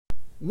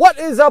What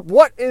is up?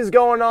 What is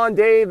going on?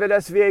 Dave at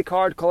SVA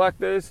Card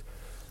Collectors.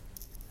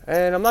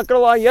 And I'm not going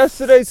to lie,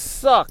 yesterday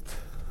sucked.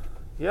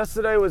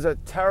 Yesterday was a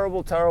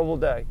terrible, terrible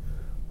day.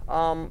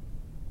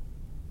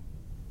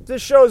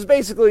 This show is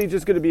basically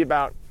just going to be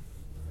about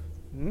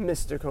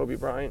Mr. Kobe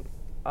Bryant.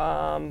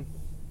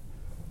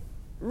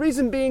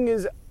 Reason being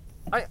is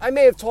I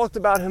may have talked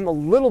about him a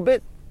little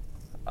bit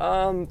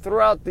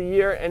throughout the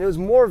year, and it was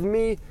more of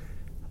me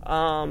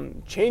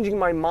changing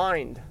my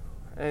mind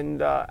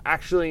and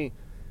actually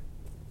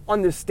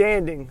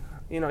understanding.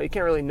 You know, you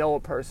can't really know a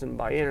person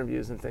by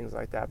interviews and things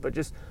like that, but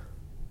just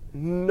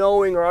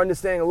knowing or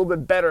understanding a little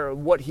bit better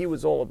what he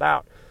was all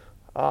about.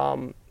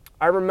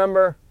 I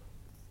remember,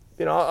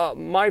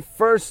 my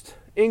first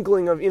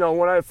inkling of,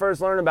 when I first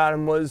learned about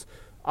him was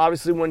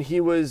obviously when he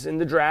was in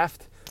the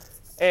draft,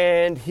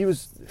 and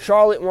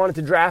Charlotte wanted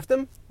to draft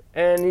him,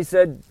 and he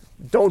said,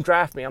 "Don't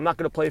draft me, I'm not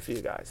going to play for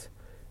you guys."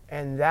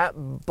 And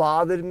that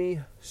bothered me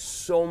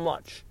so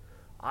much.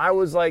 I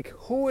was like,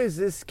 who is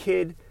this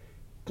kid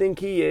think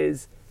he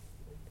is?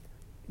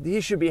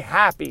 He should be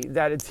happy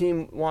that a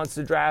team wants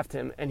to draft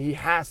him, and he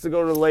has to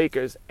go to the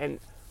Lakers. And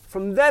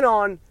from then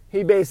on,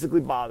 he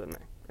basically bothered me.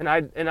 And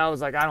I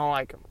was like, I don't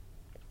like him.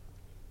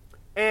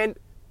 And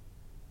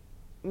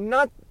he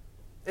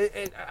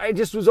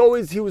was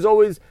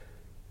always,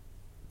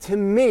 to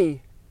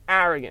me,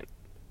 arrogant.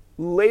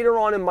 Later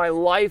on in my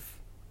life,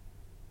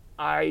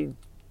 I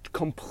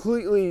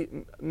completely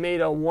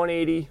made a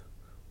 180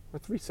 or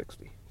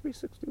 360.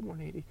 360,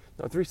 180.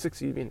 No,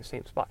 360 would be in the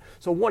same spot.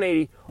 So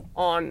 180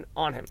 on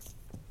him.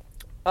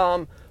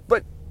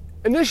 But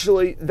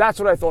initially, that's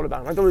what I thought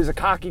about him. I thought he was a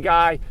cocky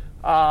guy.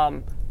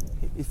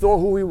 He thought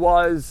who he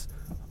was.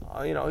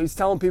 He's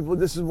telling people,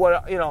 this is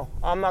what,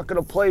 I'm not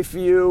going to play for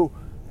you,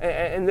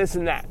 and this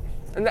and that.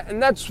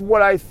 And that's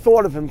what I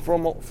thought of him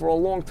for a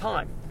long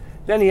time.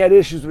 Then he had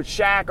issues with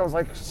Shaq. I was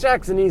like,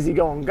 Shaq's an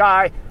easygoing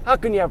guy. How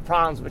can you have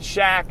problems with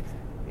Shaq?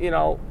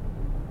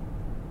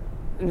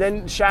 And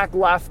then Shaq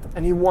left,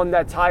 and he won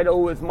that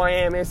title with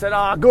Miami. I said,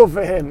 good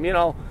for him,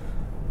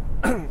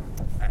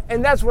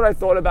 And that's what I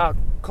thought about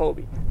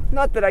Kobe.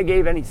 Not that I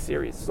gave any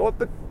serious thought,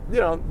 but,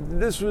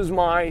 this was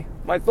my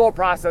thought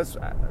process,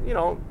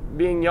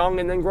 being young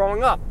and then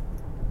growing up.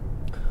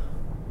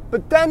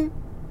 But then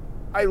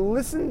I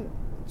listened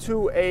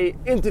to a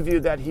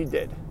interview that he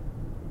did.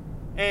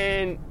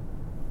 And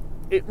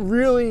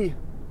the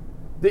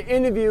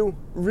interview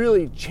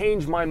really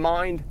changed my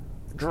mind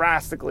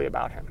drastically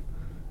about him.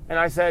 And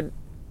I said,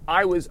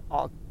 I was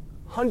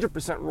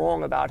 100%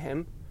 wrong about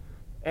him.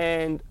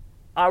 And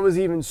I was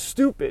even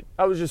stupid.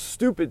 I was just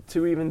stupid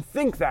to even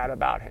think that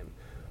about him.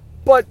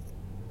 But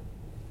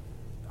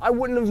I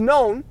wouldn't have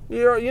known,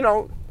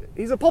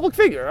 he's a public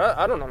figure.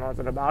 I don't know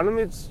nothing about him.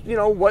 It's,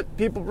 what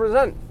people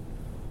present.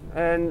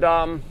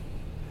 And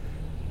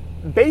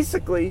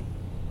basically,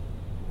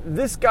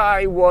 this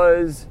guy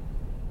was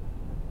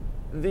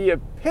the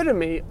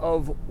epitome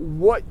of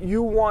what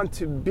you want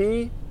to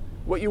be,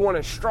 what you want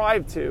to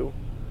strive to,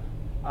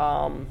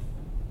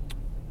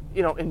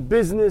 in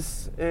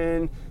business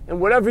and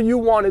whatever you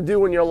want to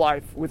do in your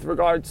life with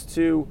regards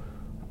to,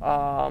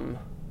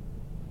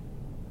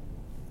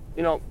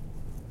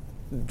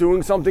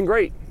 doing something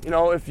great.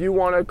 If you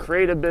want to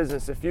create a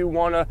business, if you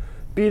want to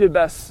be the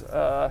best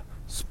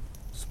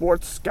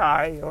sports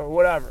guy or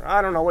whatever,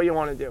 I don't know what you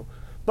want to do.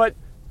 But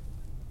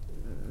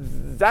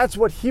that's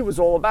what he was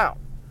all about.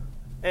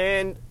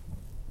 And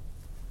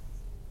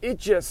it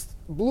just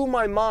blew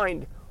my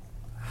mind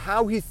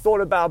how he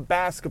thought about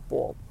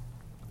basketball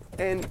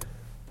and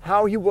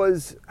how he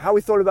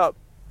thought about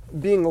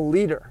being a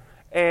leader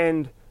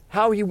and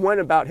how he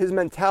went about his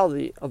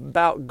mentality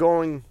about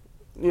going,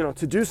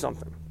 to do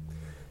something.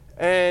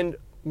 And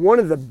one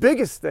of the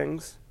biggest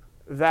things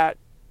that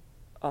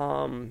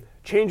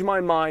changed my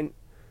mind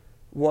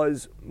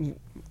was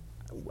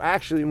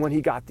actually when he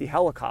got the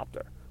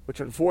helicopter, which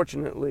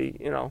unfortunately,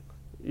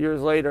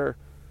 years later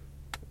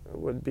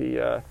would be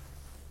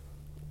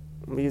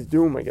his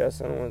doom, I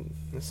guess. I don't want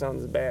it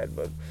sounds bad,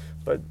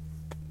 but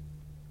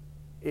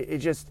it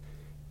just,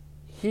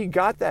 he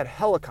got that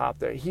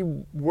helicopter. He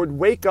would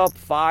wake up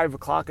 5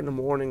 o'clock in the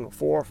morning,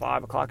 4 or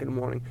 5 o'clock in the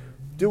morning,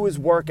 do his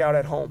workout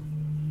at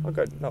home. Oh,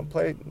 good. No,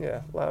 play,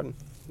 yeah, loud and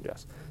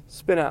yes.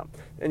 Spin out.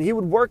 And he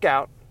would work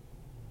out.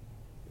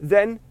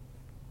 Then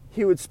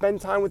he would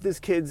spend time with his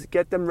kids,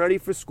 get them ready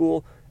for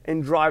school,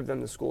 and drive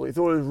them to school. He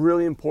thought it was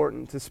really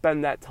important to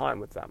spend that time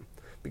with them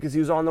because he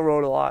was on the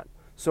road a lot.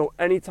 So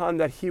anytime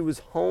that he was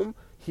home,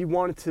 he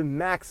wanted to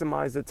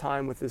maximize the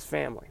time with his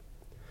family.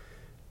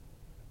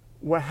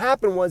 What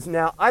happened was,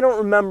 now, I don't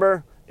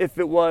remember if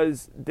it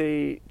was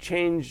they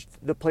changed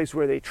the place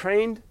where they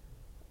trained,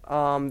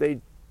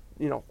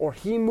 or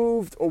he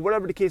moved, or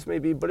whatever the case may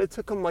be, but it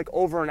took him like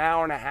over an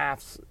hour and a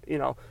half,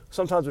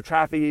 sometimes with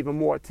traffic even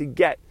more, to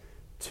get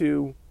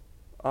to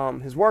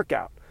his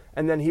workout.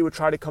 And then he would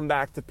try to come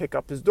back to pick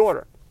up his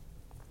daughter.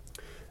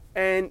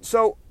 And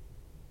so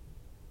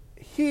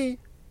he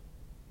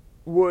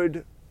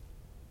would,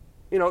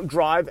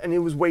 drive, and he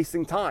was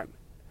wasting time.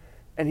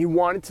 And he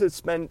wanted to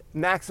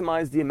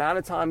maximize the amount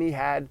of time he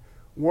had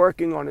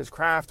working on his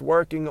craft,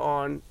 working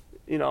on,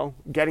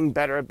 getting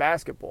better at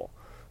basketball.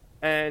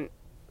 And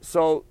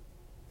so,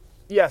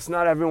 yes,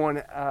 not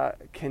everyone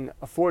can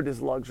afford this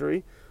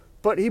luxury,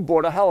 but he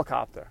bought a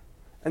helicopter.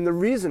 And the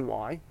reason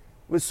why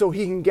was so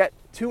he can get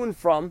to and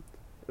from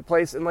the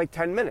place in like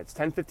 10 minutes,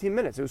 10, 15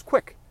 minutes. It was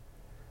quick.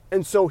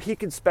 And so he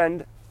could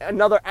spend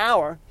another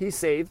hour he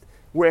saved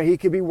where he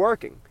could be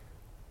working.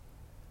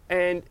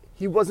 And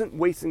he wasn't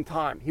wasting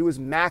time. He was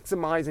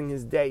maximizing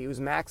his day. He was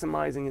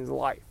maximizing his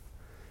life,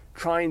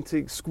 trying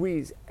to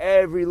squeeze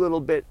every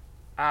little bit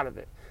out of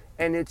it.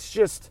 And it's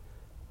just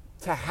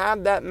to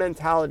have that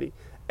mentality.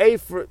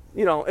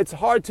 It's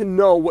hard to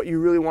know what you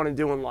really want to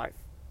do in life.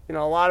 A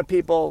lot of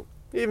people,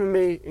 even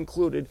me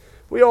included,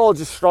 we all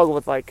just struggle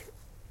with like,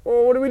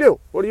 well, what do we do?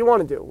 What do you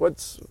want to do?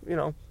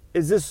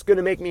 Is this going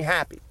to make me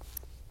happy?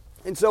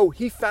 And so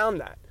he found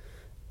that.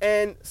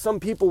 And some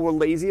people were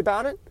lazy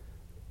about it,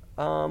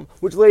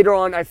 which later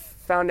on I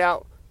found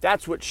out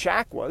that's what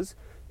Shaq was.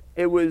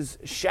 It was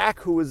Shaq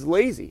who was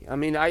lazy. I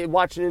mean, I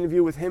watched an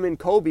interview with him and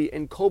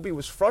Kobe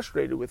was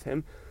frustrated with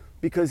him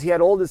because he had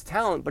all this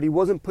talent, but he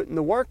wasn't putting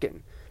the work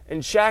in.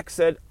 And Shaq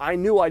said, I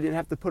knew I didn't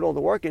have to put all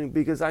the work in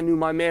because I knew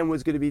my man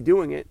was going to be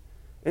doing it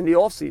in the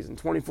offseason,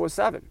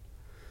 24/7.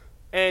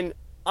 And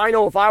I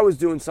know if I was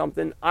doing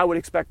something, I would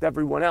expect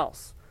everyone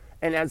else.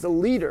 And as a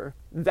leader,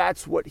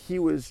 that's what he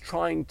was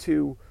trying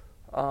to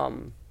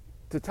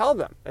tell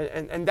them.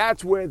 And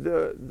that's where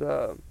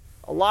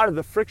a lot of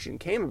the friction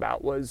came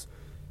about was,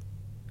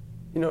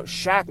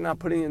 Shaq not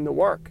putting in the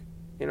work,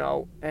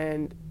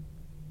 and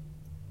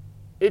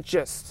it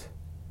just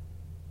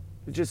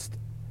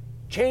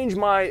changed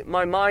my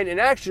mind and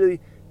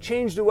actually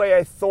changed the way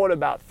I thought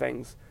about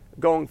things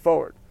going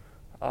forward.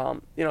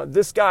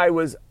 This guy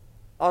was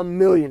a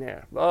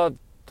millionaire,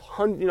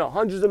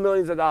 hundreds of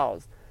millions of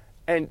dollars.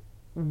 And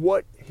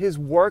what his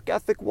work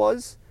ethic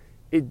was,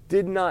 it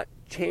did not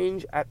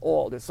change at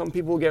all. There's some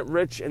people who get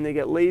rich and they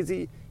get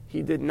lazy.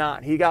 He did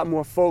not. He got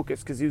more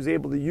focused because he was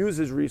able to use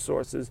his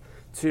resources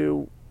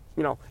to,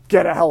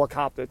 get a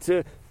helicopter,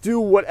 to do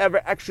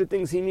whatever extra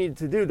things he needed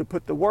to do to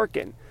put the work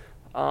in.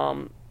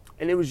 And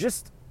it was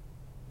just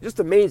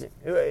amazing.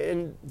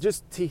 And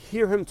just to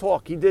hear him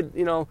talk, he had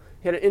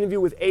an interview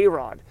with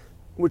A-Rod,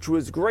 which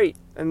was great.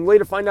 And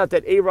later find out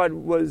that A-Rod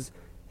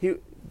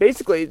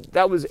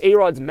that was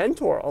A-Rod's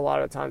mentor a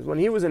lot of times. When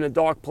he was in a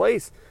dark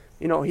place,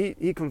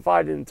 he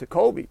confided into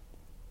Kobe.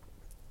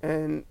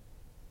 And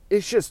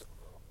it's just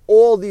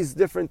all these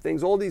different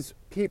things, all these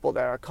people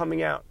that are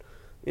coming out,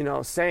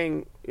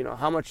 saying,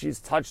 how much he's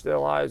touched their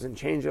lives and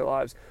changed their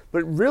lives.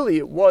 But really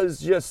it was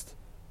just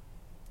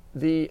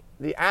the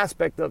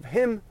aspect of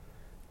him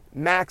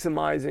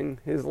maximizing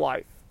his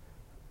life.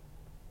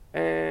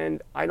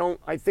 And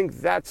I think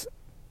that's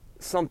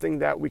something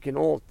that we can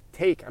all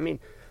take. I mean,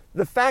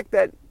 the fact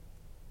that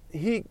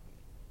and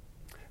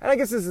I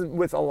guess this is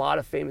with a lot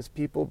of famous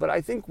people, but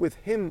I think with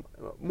him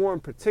more in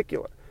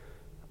particular,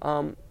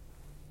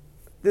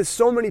 there's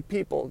so many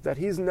people that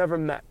he's never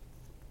met,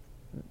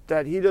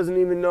 that he doesn't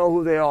even know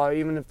who they are,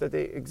 even if that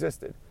they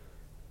existed.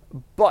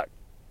 But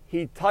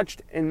he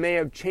touched and may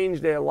have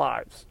changed their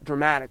lives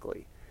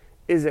dramatically,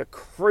 is a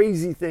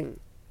crazy thing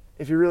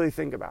if you really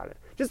think about it.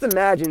 Just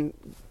imagine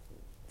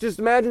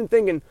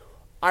thinking,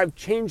 I've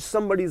changed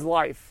somebody's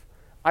life,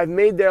 I've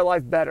made their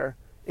life better,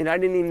 and I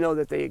didn't even know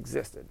that they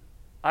existed.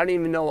 I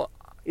didn't even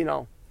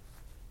know,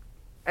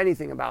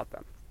 anything about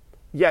them.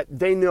 Yet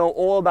they know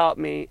all about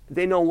me,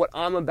 they know what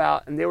I'm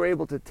about, and they were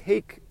able to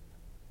take,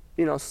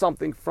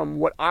 something from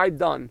what I've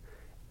done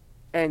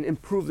and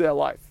improve their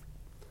life.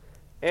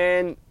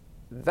 And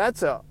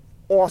that's a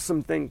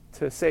awesome thing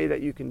to say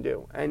that you can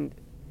do. And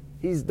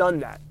he's done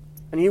that.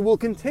 And he will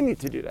continue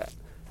to do that.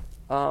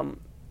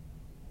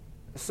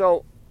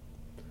 So,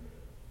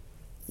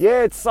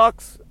 yeah, it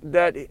sucks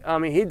that,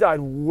 he died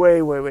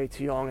way, way, way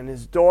too young. And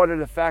his daughter,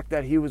 the fact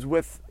that he was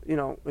with,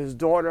 his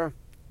daughter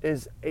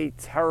is a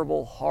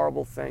terrible,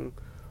 horrible thing.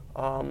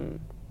 And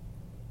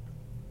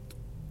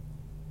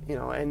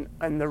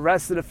the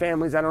rest of the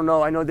families, I don't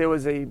know. I know there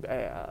was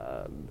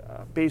a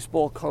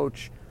baseball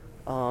coach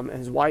and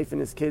his wife and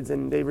his kids,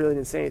 and they really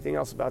didn't say anything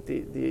else about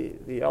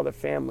the other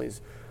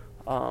families.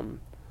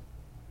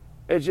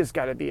 It's just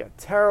got to be a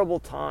terrible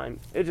time.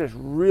 It just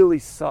really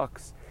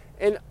sucks.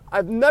 And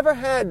I've never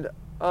had,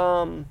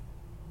 a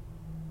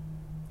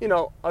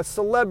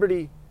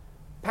celebrity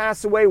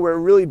pass away where it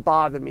really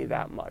bothered me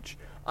that much.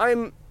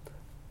 In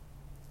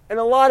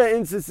a lot of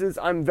instances,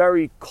 I'm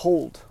very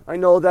cold. I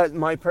know that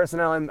my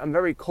personality, I'm a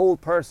very cold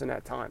person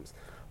at times.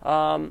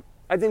 I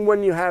think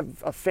when you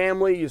have a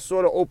family, you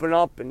sort of open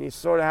up and you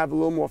sort of have a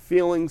little more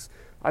feelings.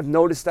 I've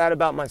noticed that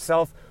about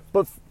myself.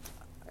 But,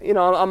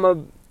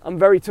 I'm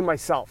very to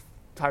myself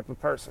type of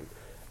person.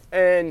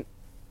 And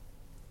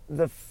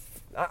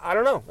I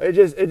don't know. It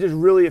just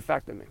really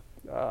affected me.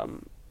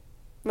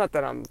 Not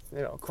that I'm,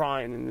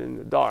 crying in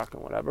the dark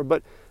and whatever,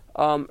 but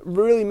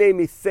really made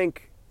me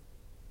think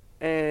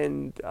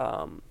and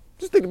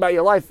just think about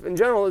your life in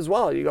general as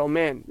well. You go,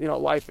 man,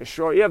 life is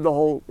short. You have the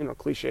whole,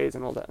 cliches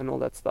and all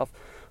that stuff.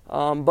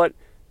 But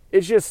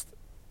it's just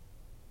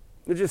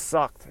it just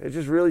sucked. It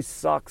just really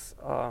sucks.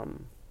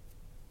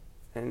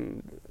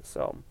 And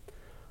so,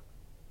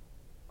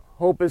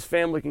 hope his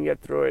family can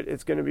get through it.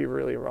 It's going to be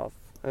really rough.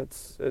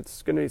 It's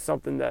going to be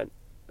something that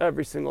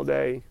every single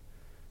day,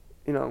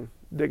 they're going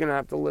to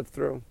have to live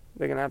through.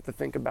 They're going to have to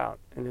think about.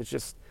 And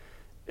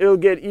it'll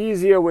get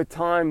easier with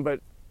time, but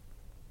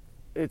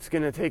it's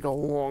going to take a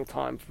long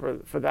time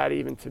for that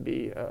even to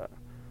be,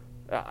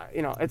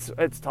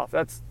 it's tough.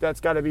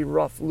 That's got to be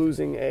rough,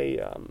 losing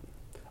a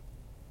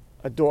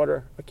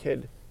daughter, a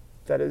kid.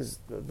 That is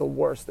the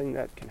worst thing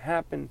that can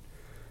happen.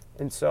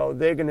 And so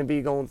they're going to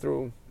be going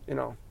through,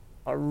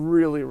 a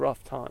really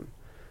rough time.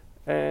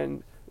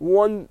 And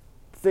one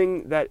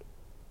thing that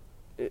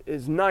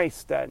is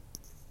nice that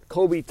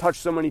Kobe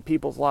touched so many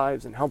people's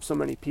lives and helped so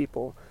many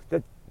people,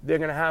 that they're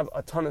going to have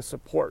a ton of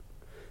support.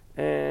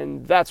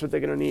 And that's what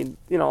they're going to need.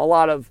 A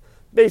lot of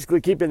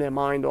basically keeping their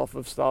mind off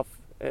of stuff,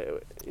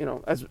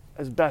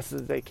 as best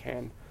as they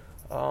can.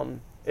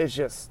 It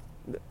just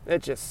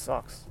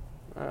sucks.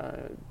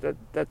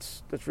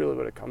 That's really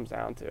what it comes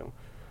down to.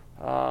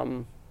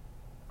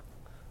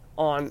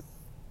 On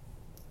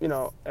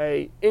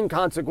a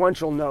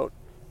inconsequential note,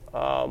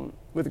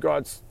 with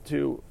regards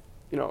to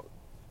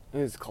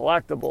his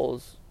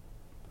collectibles,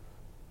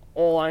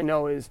 all I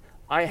know is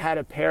I had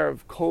a pair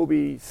of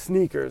Kobe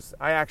sneakers.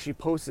 I actually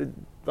posted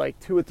like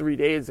 2 or 3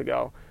 days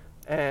ago,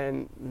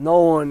 and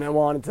no one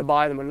wanted to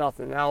buy them or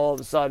nothing. Now all of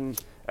a sudden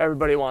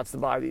everybody wants to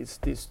buy these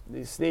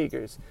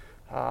sneakers.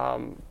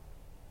 Cards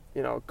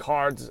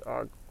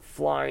are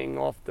flying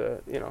off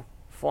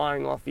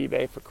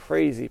eBay for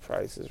crazy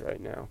prices right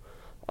now.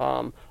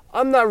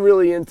 I'm not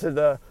really into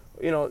the,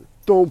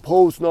 don't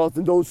post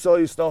nothing, don't sell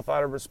your stuff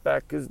out of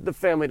respect, because the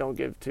family don't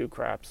give two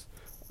craps.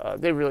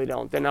 They really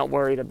don't. They're not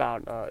worried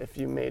about if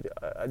you made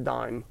a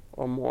dime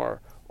or more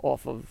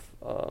off of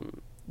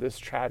this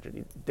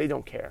tragedy. They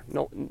don't care.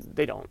 No,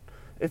 they don't.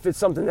 If it's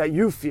something that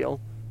you feel,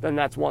 then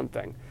that's one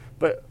thing.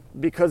 But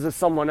because of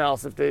someone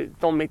else, if they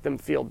don't make you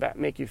feel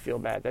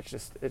bad, it's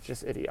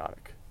just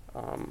idiotic.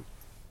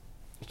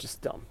 It's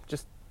just dumb.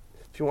 Just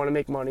if you want to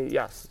make money,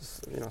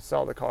 yes,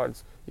 sell the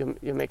cards. You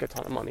make a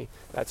ton of money.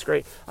 That's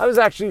great.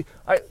 The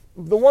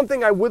one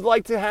thing I would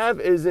like to have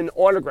is an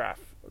autograph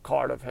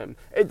card of him.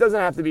 It doesn't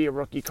have to be a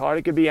rookie card.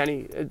 It could be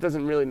any. It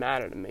doesn't really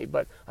matter to me.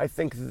 But I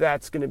think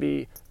that's going to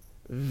be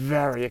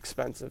very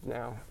expensive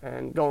now,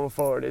 and going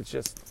forward, it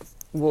just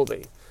will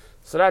be.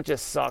 So that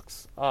just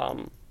sucks.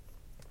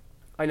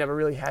 I never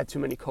really had too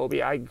many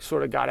Kobe. I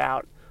sort of got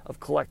out of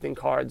collecting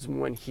cards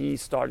when he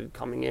started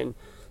coming in,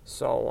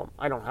 so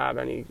I don't have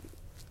any,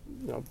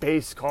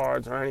 base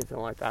cards or anything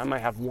like that. I might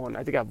have one.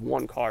 I think I have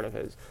one card of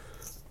his,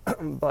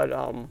 but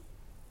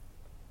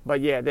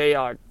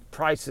yeah,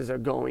 prices are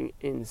going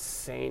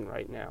insane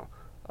right now.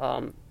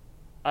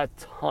 A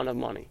ton of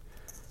money.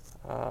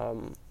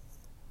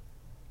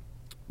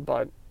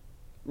 But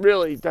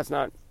really, that's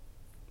not,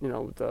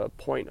 the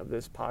point of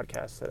this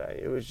podcast today.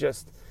 It was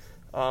just,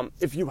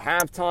 if you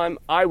have time,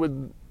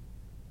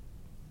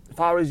 if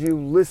I was you,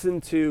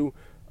 listen to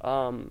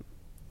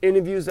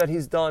interviews that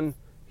he's done.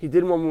 He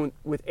did one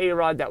with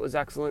A-Rod that was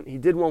excellent. He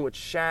did one with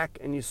Shaq,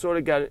 and you sort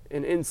of got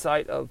an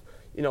insight of,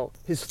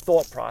 his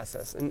thought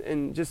process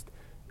and just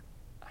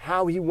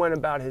how he went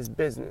about his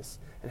business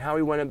and how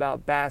he went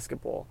about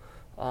basketball.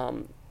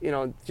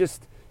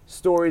 Just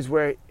stories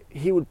where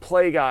he would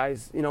play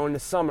guys, in the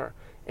summer,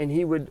 and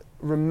he would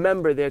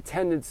remember their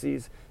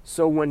tendencies,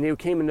 so when they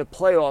came into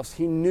playoffs,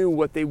 he knew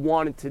what they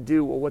wanted to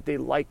do or what they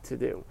liked to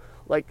do.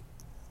 Like,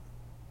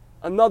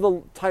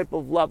 another type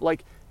of love.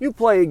 Like, you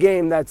play a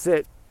game, that's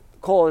it.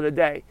 Call it a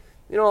day.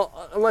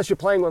 Unless you're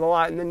playing with a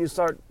lot, and then you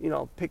start,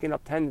 picking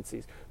up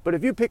tendencies. But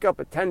if you pick up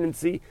a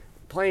tendency,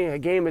 playing a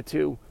game or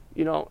two,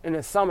 in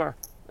the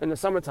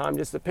summertime,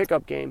 just a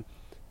pickup game,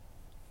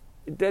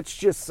 that's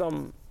just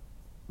some,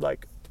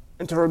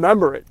 and to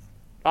remember it,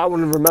 I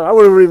wouldn't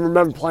even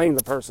remember playing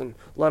the person,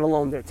 let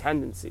alone their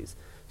tendencies.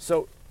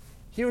 So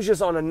he was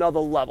just on another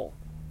level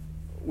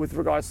with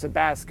regards to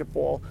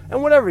basketball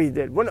and whatever he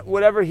did,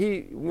 whatever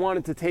he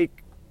wanted to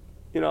take,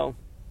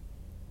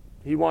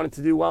 he wanted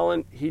to do well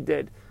in, he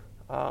did.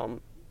 I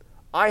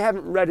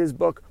haven't read his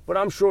book, but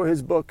I'm sure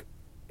his book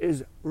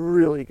is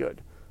really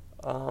good.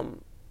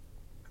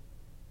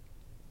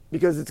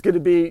 Because it's going to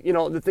be,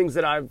 the things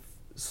that I've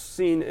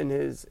seen in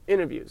his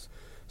interviews.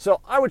 So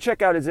I would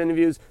check out his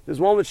interviews. There's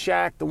one with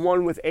Shaq, the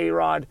one with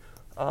A-Rod.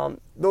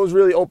 Those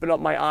really opened up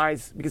my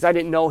eyes because I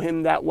didn't know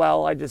him that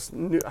well. I just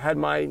had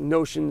my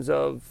notions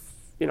of,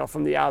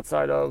 from the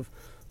outside of,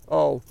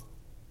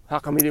 how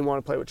come he didn't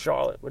want to play with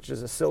Charlotte, which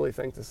is a silly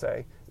thing to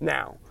say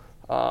now.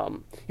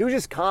 He was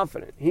just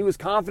confident. He was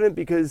confident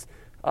because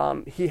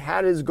he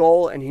had his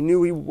goal and he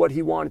knew what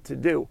he wanted to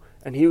do,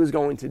 and he was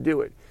going to do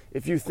it.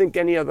 If you think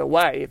any other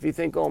way, if you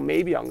think,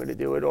 maybe I'm going to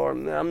do it, or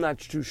I'm not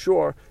too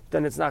sure,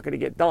 then it's not going to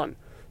get done.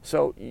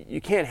 So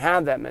you can't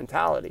have that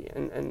mentality.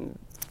 And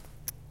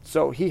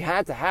so he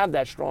had to have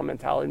that strong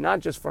mentality, not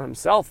just for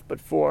himself,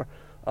 but for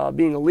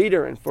being a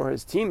leader and for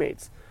his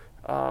teammates.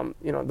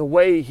 The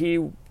way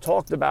he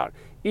talked about,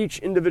 each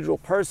individual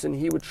person,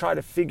 he would try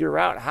to figure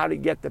out how to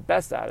get the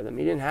best out of them.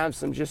 He didn't have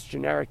some just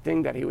generic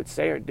thing that he would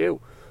say or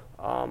do.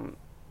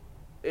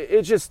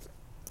 It's just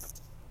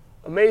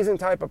amazing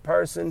type of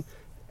person,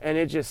 and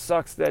it just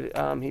sucks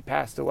that he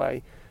passed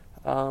away.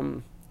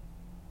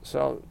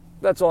 So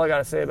that's all I got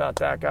to say about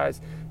that,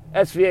 guys.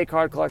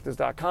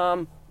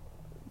 SVAcardcollectors.com.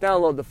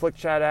 Download the Flick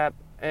Chat app,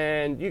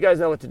 and you guys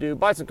know what to do.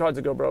 Buy some cards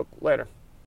and go broke. Later.